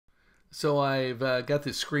So I've got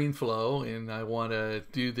this screen flow, and I want to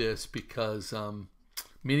do this because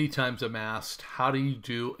many times I'm asked, how do you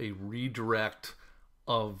do a redirect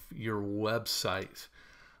of your website?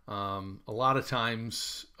 A lot of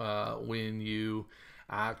times when you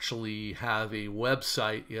actually have a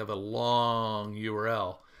website, you have a long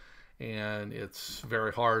URL, and it's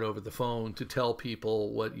very hard over the phone to tell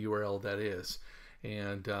people what URL that is.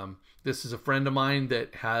 And this is a friend of mine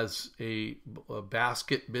that has a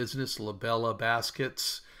basket business, Labella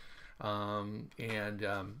Baskets.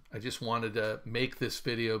 I just wanted to make this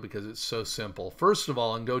video because it's so simple. First of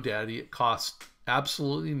all, on GoDaddy, it costs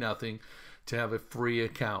absolutely nothing to have a free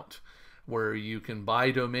account where you can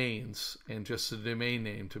buy domains and just a domain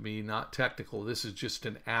name. To be not technical, this is just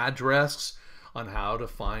an address on how to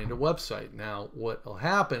find a website. Now, what will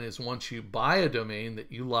happen is once you buy a domain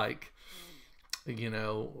that you like,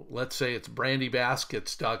 let's say it's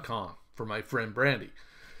brandybaskets.com for my friend Brandy.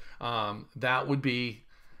 That would be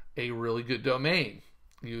a really good domain.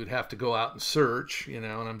 You would have to go out and search, and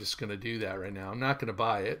I'm just going to do that right now. I'm not going to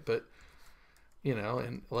buy it, but,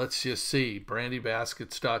 and let's just see,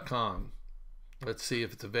 brandybaskets.com. Let's see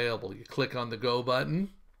if it's available. You click on the go button,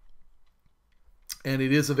 and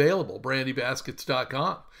it is available,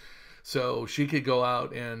 brandybaskets.com. So she could go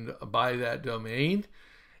out and buy that domain.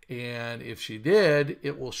 And if she did,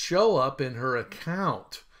 it will show up in her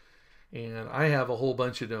account. And I have a whole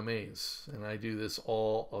bunch of domains, and I do this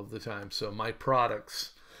all of the time. So my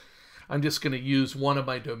products, I'm just going to use one of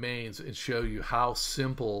my domains and show you how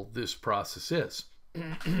simple this process is.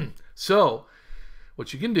 So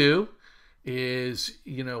what you can do is,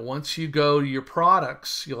 once you go to your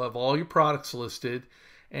products, you'll have all your products listed.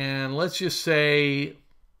 And let's just say,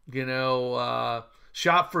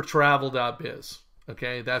 shopfortravel.biz.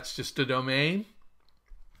 Okay, that's just a domain.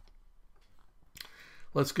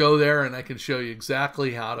 Let's go there, and I can show you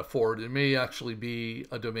exactly how to forward. It may actually be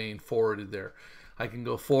a domain forwarded there. I can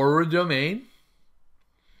go forward domain,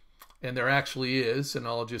 and there actually is, and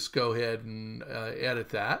I'll just go ahead and edit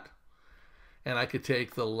that. And I could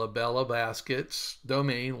take the Labella Baskets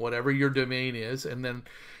domain, whatever your domain is, and then,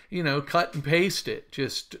 cut and paste it.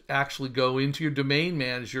 Just actually go into your domain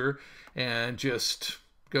manager and just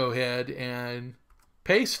go ahead and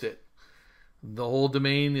paste it. The whole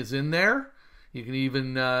domain is in there. You can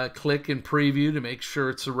even click and preview to make sure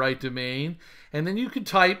it's the right domain. And then you can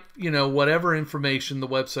type, whatever information the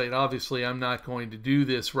website. Obviously, I'm not going to do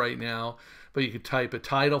this right now, but you could type a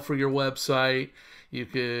title for your website. You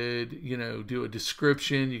could, do a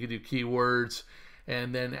description. You could do keywords.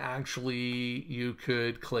 And then actually you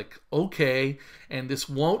could click OK. And this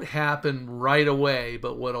won't happen right away,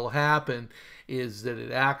 but what will happen is that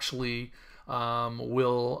it actually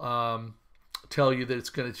will tell you that it's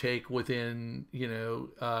going to take within,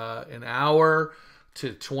 an hour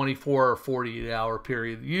to 24 or 48 hour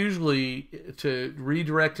period. Usually to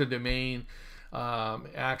redirect a domain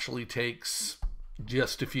actually takes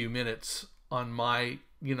just a few minutes on my,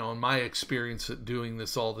 in my experience at doing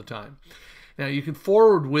this all the time. Now you can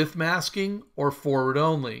forward with masking or forward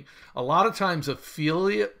only. A lot of times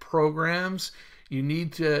affiliate programs,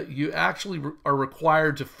 you actually are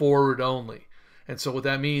required to forward only. And so what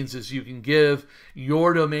that means is you can give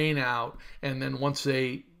your domain out, and then once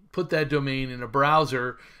they put that domain in a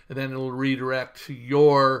browser, and then it'll redirect to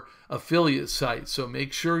your affiliate site. So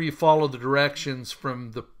make sure you follow the directions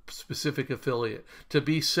from the specific affiliate. To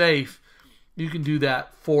be safe, you can do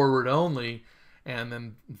that forward only, and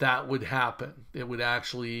then that would happen. It would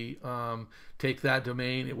actually take that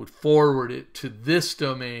domain, it would forward it to this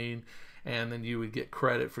domain, and then you would get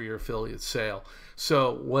credit for your affiliate sale.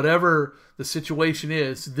 So whatever the situation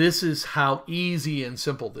is, this is how easy and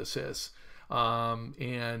simple this is. I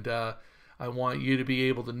want you to be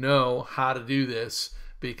able to know how to do this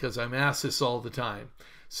because I'm asked this all the time.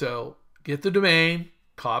 So get the domain,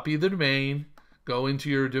 copy the domain, go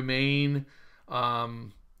into your domain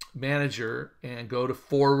manager and go to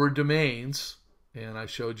forward domains. And I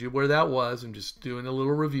showed you where that was. I'm just doing a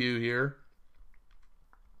little review here.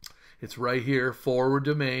 It's right here, forward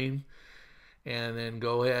domain, and then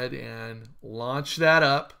go ahead and launch that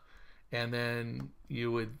up, and then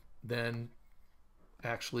you would then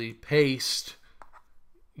actually paste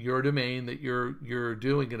your domain that you're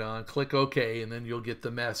doing it on, click OK, and then you'll get the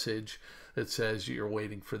message that says you're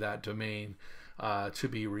waiting for that domain to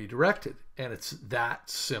be redirected. And it's that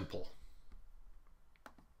simple.